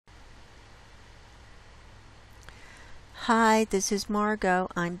Hi, this is Margo.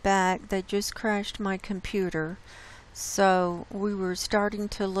 I'm back. They just crashed my computer. So we were starting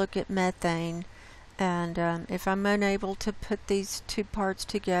to look at methane, and if I'm unable to put these two parts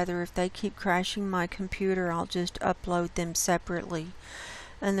together, if they keep crashing my computer, I'll just upload them separately.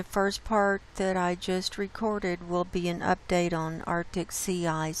 And the first part that I just recorded will be an update on Arctic sea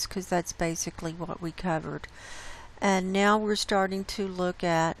ice, because that's basically what we covered. And now we're starting to look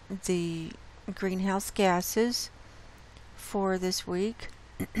at the greenhouse gases for this week.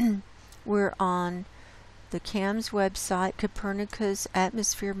 We're on the CAM's website, Copernicus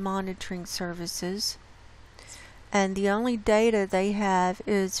Atmosphere Monitoring Services, and the only data they have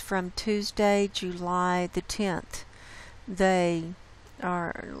is from Tuesday, July the 10th. They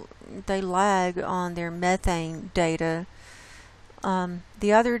lag on their methane data.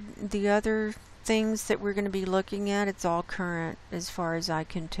 The other things that we're going to be looking at, it's all current as far as I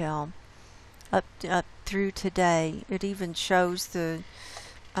can tell. Up through today. It even shows the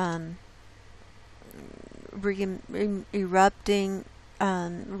erupting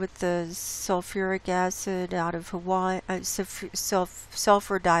with the sulfuric acid out of Hawaii,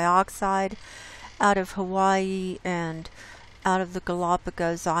 sulfur dioxide out of Hawaii and out of the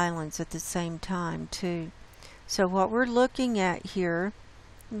Galapagos Islands at the same time too. So what we're looking at here,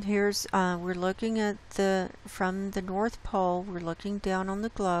 we're looking at from the North Pole, we're looking down on the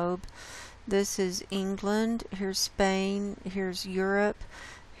globe. This is England, here's Spain, here's Europe,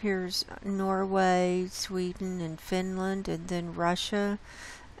 here's Norway, Sweden, and Finland, and then Russia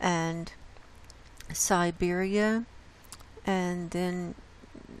and Siberia, and then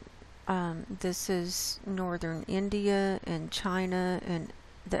this is northern India and China and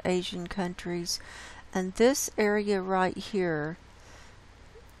the Asian countries. And this area right here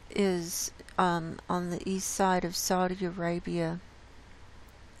is on the east side of Saudi Arabia.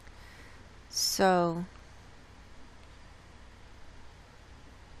 So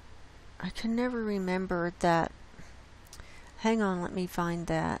I can never remember that. Hang on, let me find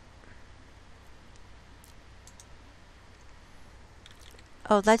that.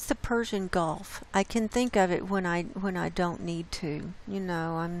 Oh, that's the Persian Gulf. I can think of it when I don't need to. You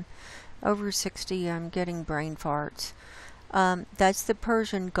know, I'm over 60, I'm getting brain farts. That's the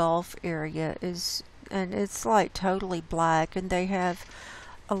Persian Gulf area, and it's like totally black, and they have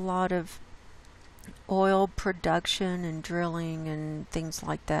a lot of oil production and drilling and things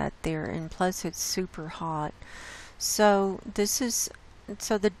like that there, and plus it's super hot. So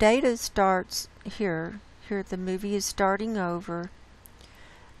the data starts here. Here the movie is starting over,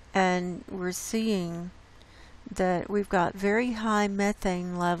 and we're seeing that we've got very high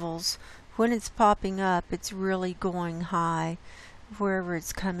methane levels. When it's popping up, it's really going high wherever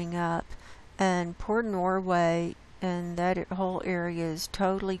it's coming up, and Port Norway and that whole area is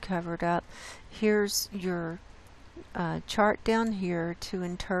totally covered up. Here's your chart down here to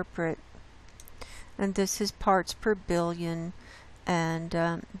interpret, and this is parts per billion, and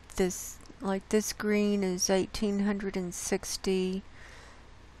this green is 1860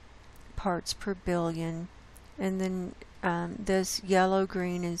 parts per billion, and then this yellow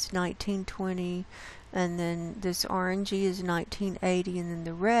green is 1920, and then this orangey is 1980, and then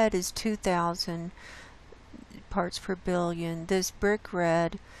the red is 2000 parts per billion. This brick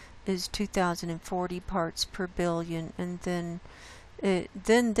red is 2040 parts per billion, and then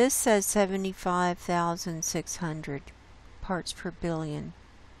this says 75,600 parts per billion.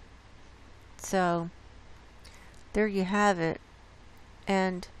 So there you have it.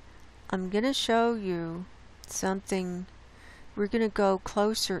 And I'm going to show you something. We're going to go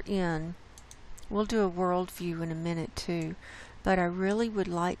closer in. We'll do a world view in a minute too, but I really would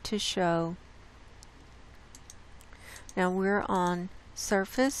like to show. Now we're on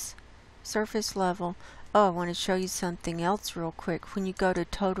surface level. Oh, I want to show you something else real quick. When you go to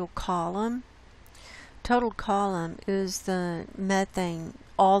total column is the methane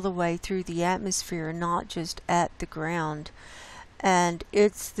all the way through the atmosphere, not just at the ground. And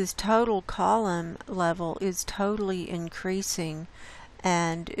this total column level is totally increasing,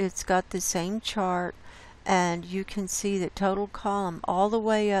 and it's got the same chart, and you can see that total column all the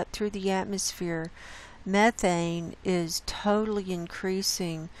way up through the atmosphere, methane is totally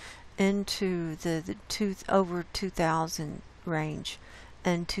increasing into the over 2000 range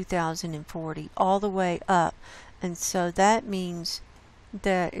and 2040 all the way up. And so that means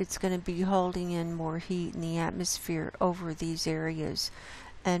that it's going to be holding in more heat in the atmosphere over these areas.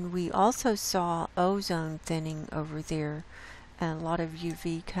 And we also saw ozone thinning over there and a lot of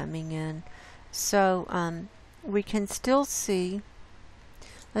UV coming in. So we can still see.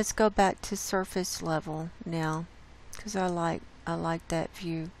 Let's go back to surface level now, because I like that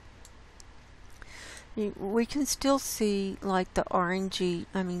view. We can still see like the orangey,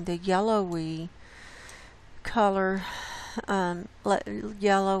 the yellowy color,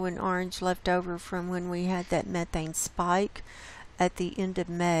 yellow and orange left over from when we had that methane spike at the end of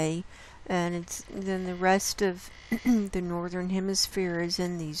May. And it's then the rest of the northern hemisphere is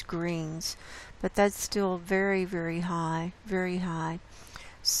in these greens, but that's still very, very high, very high.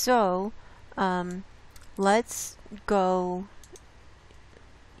 So let's go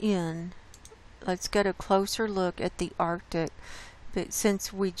in. Let's get a closer look at the Arctic, but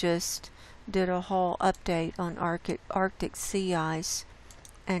since we just did a whole update on Arctic sea ice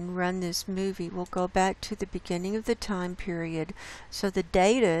and run this movie, we'll go back to the beginning of the time period. So the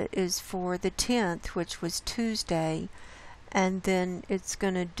data is for the 10th, which was Tuesday, and then it's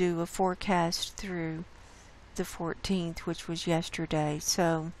going to do a forecast through the 14th, which was yesterday.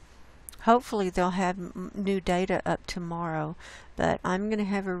 So hopefully they'll have new data up tomorrow, but I'm going to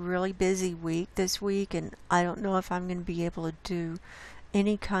have a really busy week this week, and I don't know if I'm going to be able to do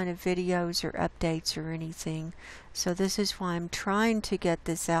any kind of videos or updates or anything. So this is why I'm trying to get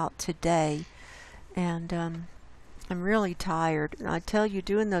this out today, and I'm really tired. And I tell you,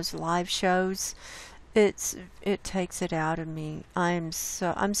 doing those live shows, it takes it out of me. I'm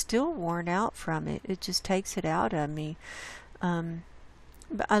still worn out from it. It just takes it out of me.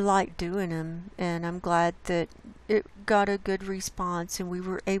 But I like doing them, and I'm glad that it got a good response and we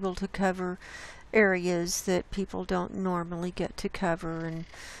were able to cover areas that people don't normally get to cover,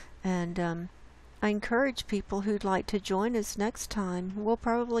 and I encourage people who'd like to join us next time. We'll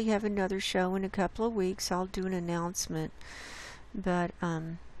probably have another show in a couple of weeks. I'll do an announcement, but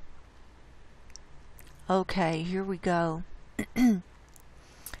okay, here we go.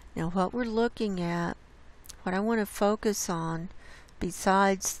 Now what we're looking at, what I want to focus on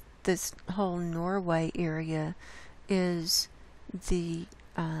besides this whole Norway area, is the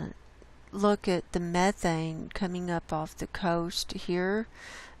look at the methane coming up off the coast here.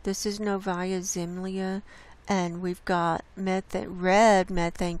 This is Novaya Zemlya, and we've got red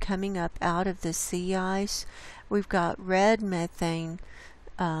methane coming up out of the sea ice. We've got red methane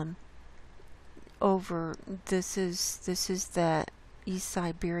over. This is that East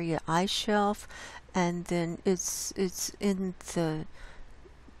Siberia ice shelf, and then it's in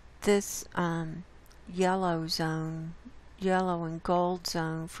this yellow zone, yellow and gold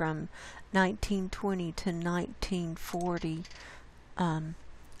zone from 1920 to 1940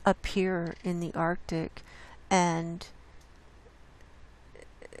 up here in the Arctic, and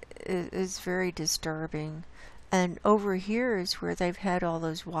it is very disturbing. And over here is where they've had all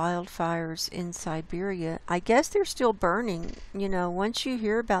those wildfires in Siberia. I guess they're still burning. You know, once you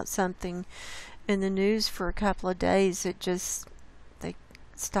hear about something in the news for a couple of days, they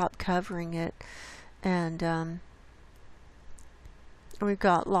stop covering it. And we've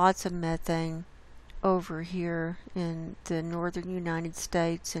got lots of methane over here in the northern United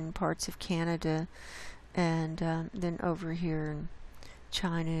States and parts of Canada, and then over here in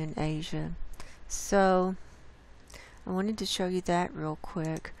China and Asia. So I wanted to show you that real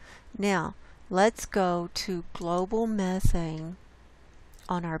quick. Now let's go to global methane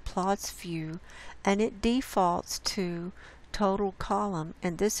on our plots view, and it defaults to total column.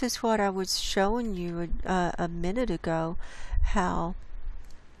 And this is what I was showing you a minute ago, how,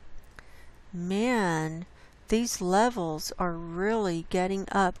 man, these levels are really getting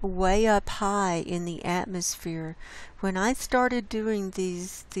up, way up high in the atmosphere. When I started doing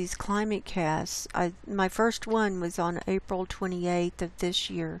these climate casts, my first one was on April 28th of this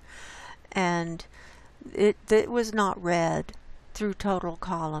year, and it was not red through total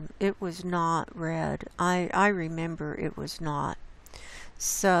column. It was not red. I remember it was not.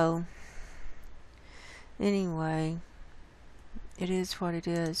 So anyway, it is what it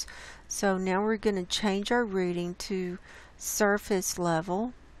is. So now we're going to change our reading to surface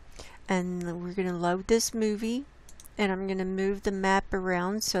level, and we're going to load this movie, and I'm going to move the map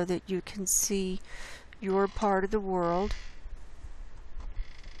around so that you can see your part of the world.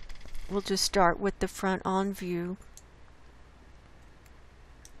 We'll just start with the front on view.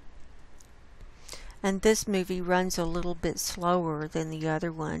 And this movie runs a little bit slower than the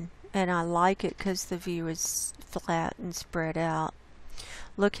other one, and I like it because the view is flat and spread out.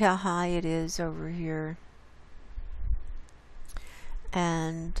 Look how high it is over here.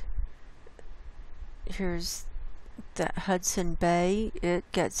 And here's the Hudson Bay. It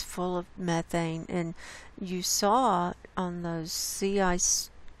gets full of methane, and you saw on those sea ice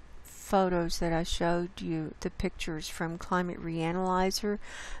photos that I showed you, the pictures from Climate Reanalyzer,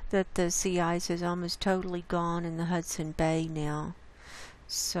 that the sea ice is almost totally gone in the Hudson Bay now.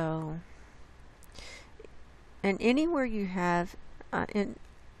 So, and anywhere you have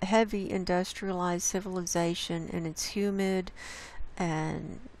heavy industrialized civilization, and it's humid,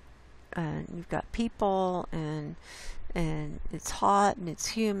 and you've got people, and it's hot and it's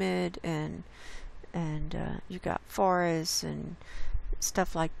humid, and you've got forests and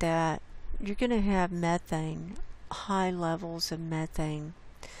stuff like that. You're going to have methane, high levels of methane.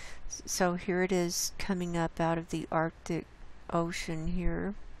 So here it is coming up out of the Arctic Ocean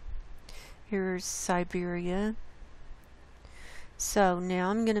here. Here's Siberia. So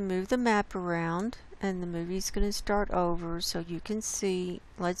now I'm going to move the map around, and the movie's going to start over so you can see.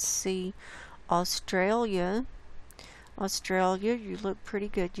 Let's see Australia. Australia, you look pretty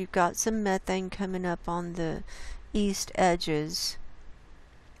good. You've got some methane coming up on the east edges.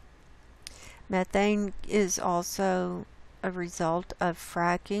 Methane is also a result of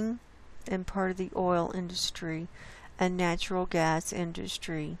fracking and part of the oil industry and natural gas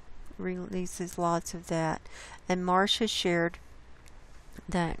industry. Releases lots of that. And Marcia shared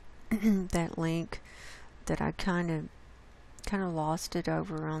that that link that I kind of lost it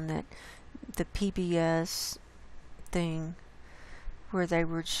over on that the PBS thing where they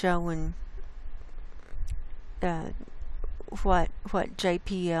were showing what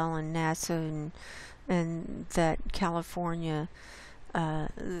JPL and NASA and that California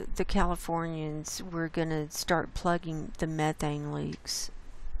the Californians were gonna start plugging the methane leaks.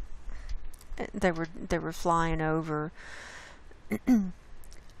 They were flying over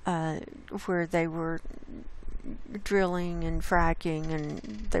where they were drilling and fracking,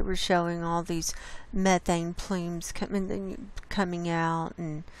 and they were showing all these methane plumes coming out,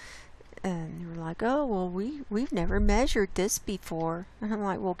 and they were like, oh well, we've never measured this before. And I'm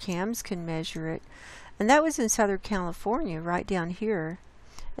like, well, cams can measure it. And that was in Southern California, right down here,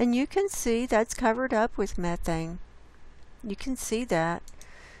 and you can see that's covered up with methane. You can see that.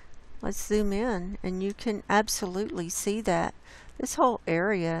 Let's zoom in, and you can absolutely see that. This whole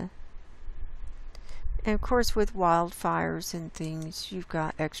area. And of course with wildfires and things, you've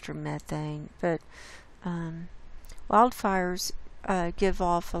got extra methane. But wildfires give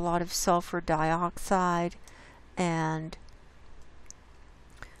off a lot of sulfur dioxide and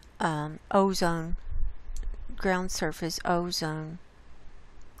ozone, ground surface ozone.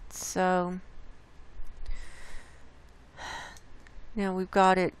 So now we've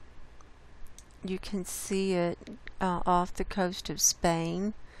got it. You can see it off the coast of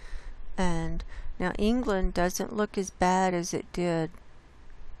Spain, and now England doesn't look as bad as it did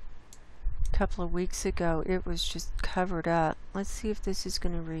a couple of weeks ago. It was just covered up. Let's see if this is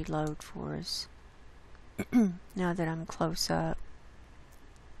going to reload for us now that I'm close up.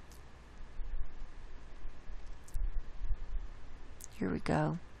 Here we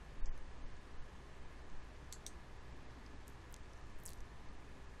go.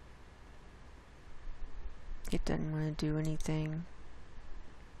 It doesn't want to do anything.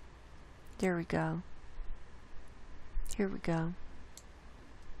 There we go. Here we go.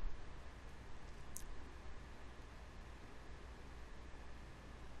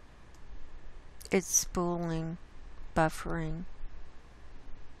 It's spooling, buffering.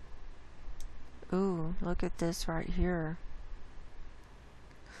 Ooh, look at this right here.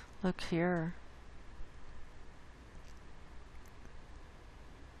 Look here.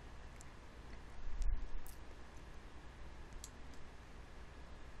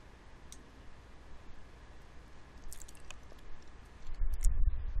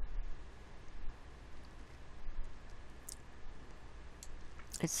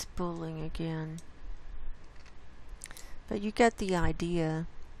 It's spooling again. But you get the idea.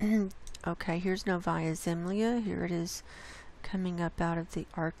 Okay, here's Novaya Zemlya. Here it is coming up out of the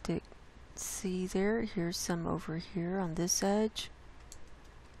Arctic Sea there. Here's some over here on this edge.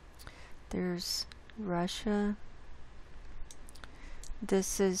 There's Russia.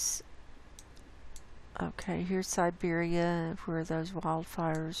 This is... Okay, here's Siberia, where those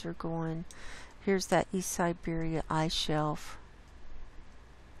wildfires are going. Here's that East Siberia ice shelf.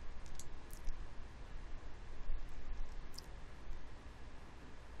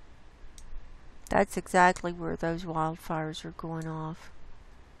 That's exactly where those wildfires are going off.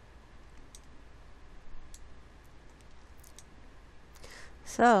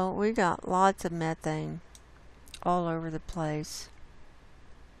 So we got lots of methane all over the place.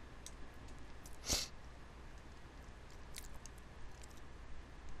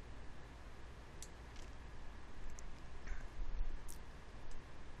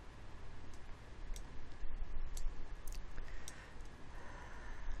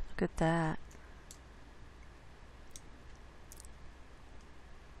 Look at that.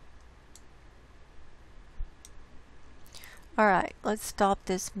 Alright, let's stop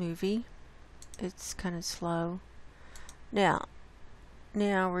this movie. It's kind of slow. Now,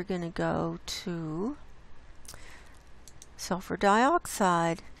 now we're going to go to sulfur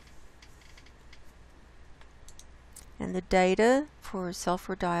dioxide. And the data for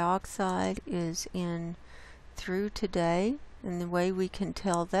sulfur dioxide is in through today. And the way we can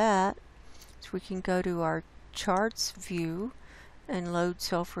tell that is we can go to our charts view and load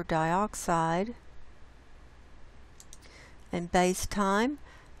sulfur dioxide. And base time,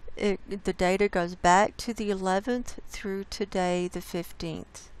 the data goes back to the 11th through today the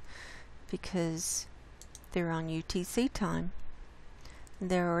 15th because they're on UTC time.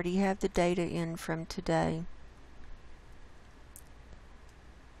 And they already have the data in from today.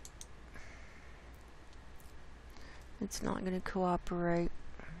 It's not going to cooperate.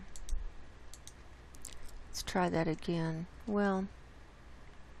 Let's try that again. Well,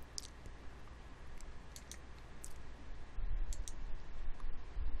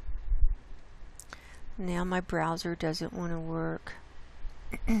 now my browser doesn't want to work.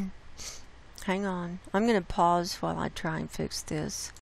 Hang on. I'm going to pause while I try and fix this.